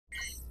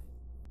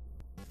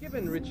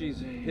Given Richie's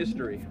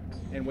history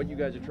and what you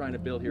guys are trying to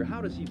build here,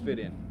 how does he fit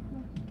in?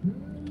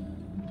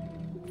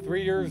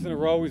 3 years in a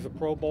row, he's a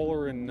Pro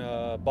Bowler in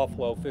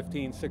Buffalo,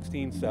 15,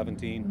 16,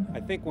 17.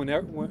 I think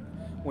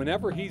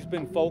whenever he's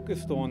been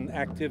focused on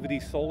activity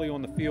solely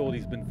on the field,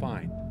 he's been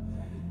fine.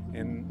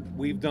 And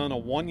we've done a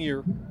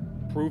 1-year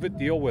prove-it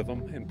deal with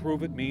him, and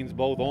prove it means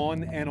both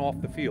on and off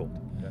the field.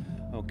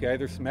 Okay,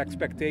 there's some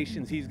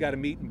expectations he's got to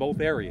meet in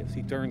both areas.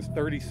 He turns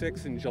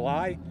 36 in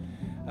July.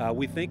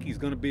 We think he's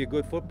going to be a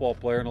good football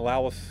player and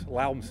allow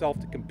himself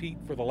to compete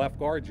for the left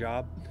guard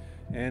job.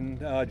 And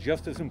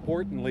just as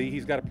importantly,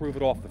 he's got to prove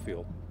it off the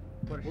field.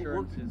 What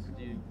assurances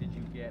did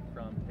you get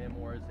from him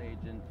or his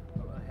agent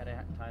ahead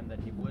of time that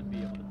he would be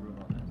able to prove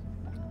on this?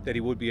 That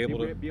he would be able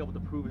to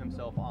prove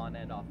himself on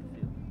and off the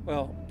field?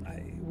 Well,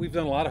 we've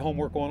done a lot of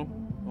homework on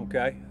him.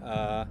 Okay,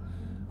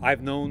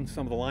 I've known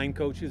some of the line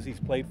coaches he's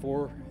played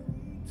for,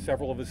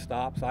 several of his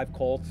stops. I've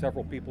called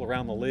several people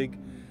around the league.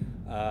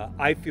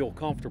 I feel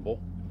comfortable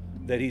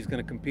that he's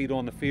going to compete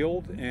on the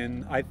field,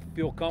 and I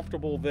feel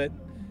comfortable that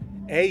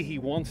he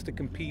wants to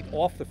compete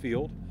off the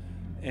field,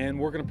 and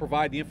we're going to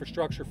provide the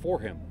infrastructure for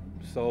him.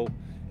 So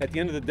at the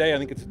end of the day, I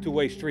think it's a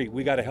two-way street.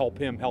 We got to help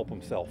him help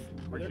himself.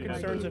 Are there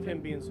concerns of him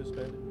being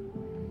suspended?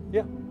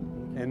 Yeah,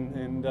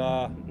 and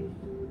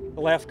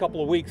the last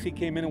couple of weeks he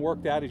came in and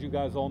worked out, as you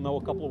guys all know,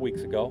 a couple of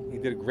weeks ago. He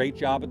did a great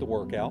job at the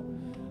workout.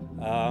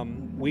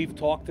 We've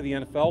talked to the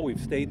NFL. We've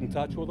stayed in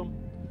touch with them,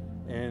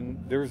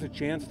 and there's a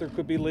chance there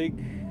could be league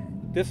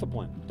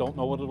discipline. Don't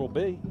know what it'll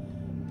be,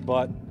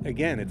 but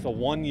again, it's a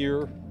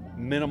 1-year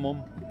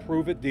minimum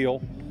prove-it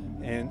deal,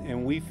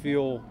 and we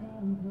feel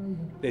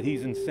that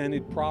he's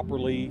incented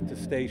properly to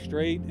stay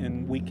straight,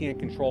 and we can't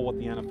control what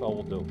the NFL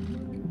will do.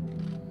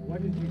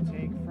 What did you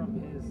take from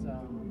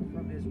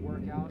his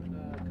workout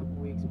a couple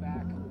weeks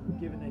back?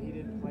 Given that he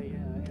didn't play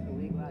in the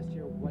league last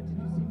year, what did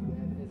you see from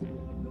him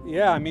physically?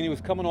 Yeah, I mean, he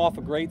was coming off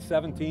a great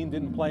 17,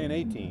 didn't play in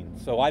 18,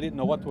 so I didn't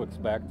know what to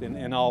expect.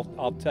 And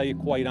I'll tell you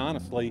quite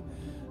honestly,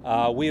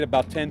 we had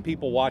about 10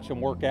 people watch him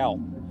work out,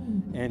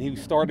 and he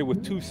started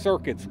with 2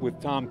 circuits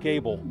with Tom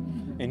Cable.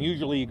 And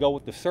usually you go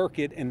with the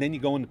circuit and then you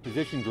go into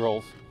position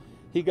drills.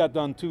 He got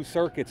done 2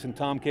 circuits, and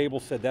Tom Cable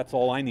said, "That's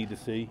all I need to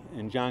see."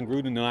 And John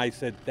Gruden and I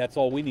said, "That's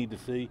all we need to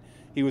see."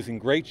 He was in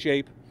great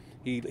shape.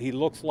 He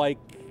looks like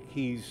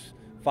he's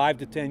 5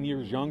 to 10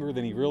 years younger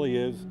than he really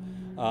is.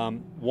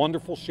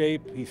 Wonderful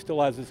shape. He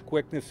still has his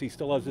quickness. He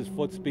still has his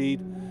foot speed.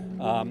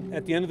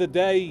 At the end of the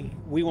day,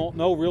 we won't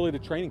know really to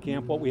training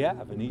camp what we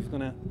have, and he's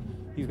gonna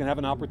have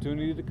an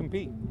opportunity to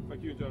compete.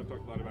 Like you and John have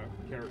talked a lot about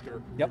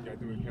character. Yep. Guy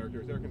doing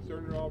character. Is there a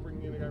concern at all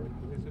bringing in a guy with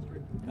his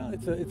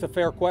history? It's a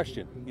fair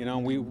question. You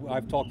know,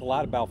 I've talked a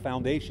lot about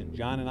foundation.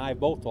 John and I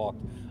have both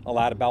talked a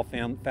lot about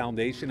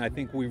foundation. I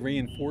think we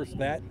reinforced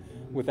that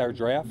with our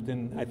draft,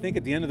 and I think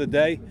at the end of the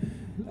day,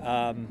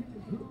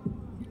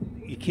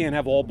 you can't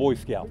have all Boy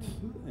Scouts.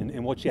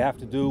 And what you have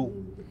to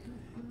do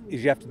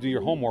is you have to do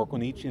your homework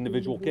on each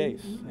individual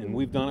case, and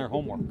we've done our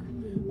homework.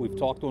 We've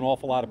talked to an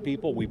awful lot of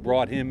people. We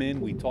brought him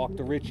in. We talked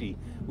to Richie.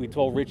 We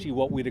told Richie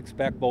what we'd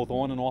expect both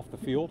on and off the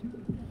field,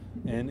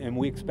 and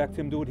we expect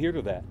him to adhere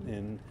to that.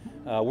 And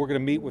we're going to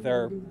meet with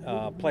our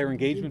player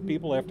engagement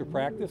people after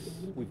practice.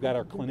 We've got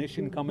our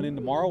clinician coming in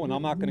tomorrow, and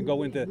I'm not going to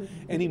go into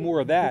any more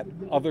of that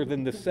other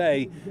than to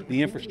say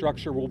the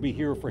infrastructure will be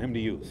here for him to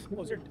use.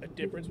 Well, is there a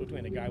difference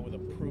between a guy with a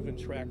proven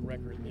track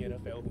record in the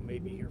NFL who may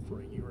be here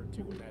for a year or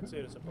two and that's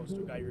it, as opposed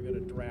to a guy you're going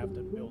to draft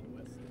and build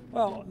with?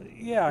 Well,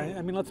 yeah,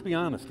 I mean, let's be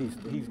honest. He's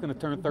going to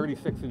turn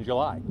 36 in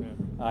July.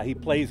 He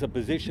plays a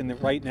position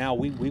that right now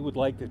we would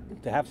like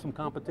to have some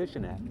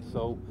competition at.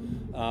 So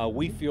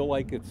we feel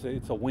like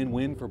it's a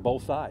win-win for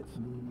both sides.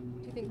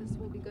 Do you think this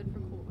will be good for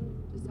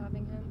Colton, just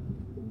having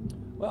him?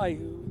 Well,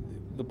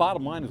 the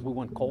bottom line is we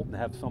want Colton to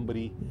have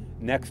somebody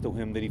next to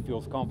him that he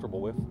feels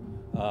comfortable with.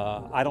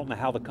 I don't know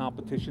how the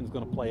competition is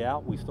going to play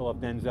out. We still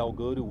have Denzel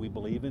Good, who we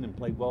believe in and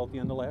played well at the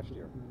end of last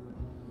year.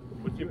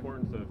 What's the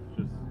importance of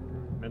just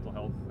mental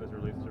health as it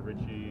relates to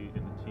Richie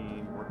and the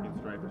team, working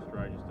stride for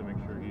stride just to make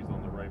sure he's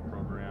on the right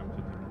program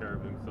to take care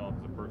of himself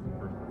as a person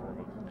first and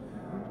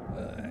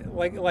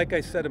foremost? Like I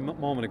said a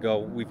moment ago,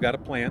 we've got a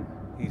plan.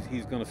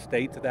 He's going to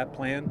stay to that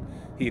plan.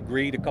 He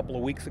agreed a couple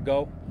of weeks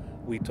ago.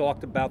 We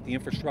talked about the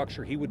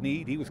infrastructure he would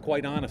need. He was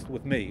quite honest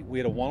with me. We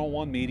had a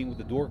one-on-one meeting with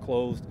the door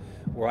closed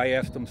where I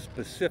asked him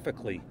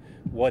specifically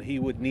what he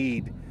would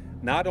need,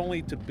 not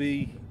only to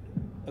be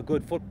a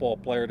good football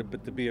player,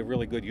 but to be a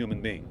really good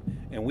human being.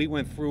 And we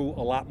went through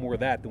a lot more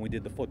of that than we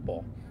did the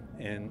football.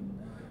 And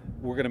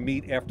we're going to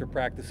meet after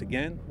practice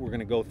again. We're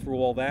going to go through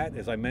all that.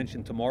 As I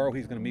mentioned, tomorrow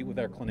he's going to meet with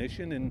our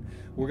clinician, and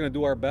we're going to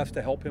do our best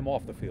to help him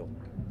off the field.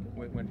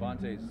 When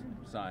Vontaze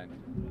signed,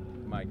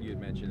 Mike, you had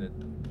mentioned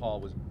that Paul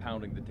was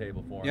pounding the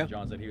table for him. Yeah.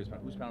 John said he was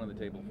pounding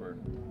the table for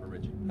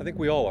Richie. I think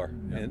we all are.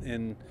 Yeah.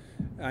 And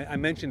I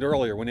mentioned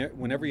earlier,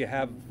 whenever you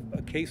have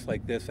a case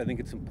like this, I think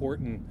it's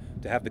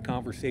important to have the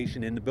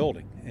conversation in the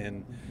building.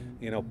 And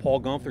you know, Paul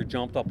Gunther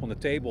jumped up on the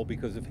table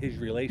because of his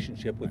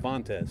relationship with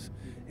Vontaze,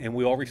 and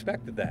we all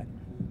respected that.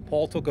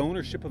 Paul took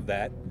ownership of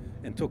that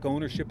and took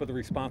ownership of the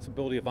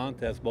responsibility of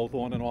Vontaze both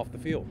on and off the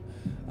field.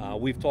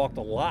 We've talked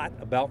a lot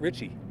about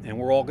Richie, and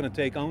we're all going to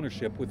take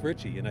ownership with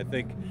Richie. And I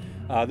think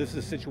this is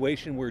a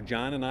situation where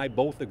John and I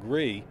both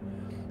agree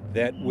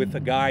that with a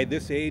guy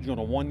this age on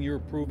a 1-year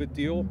prove-it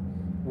deal,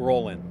 we're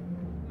all in.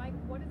 Mike,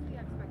 what is the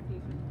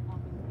expectation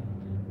on the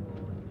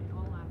individual in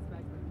all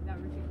aspects that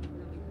Richie can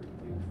really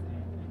produce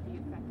and be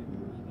effective in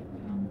the league and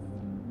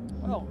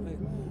beyond? Well,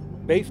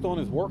 based on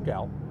his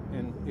workout,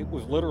 and it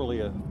was literally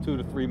a 2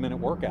 to 3 minute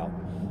workout,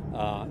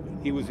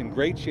 he was in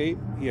great shape.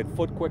 He had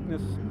foot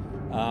quickness.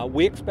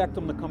 We expect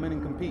him to come in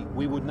and compete.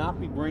 We would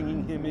not be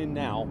bringing him in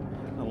now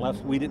unless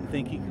we didn't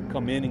think he could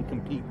come in and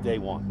compete day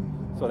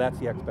one. So that's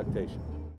the expectation.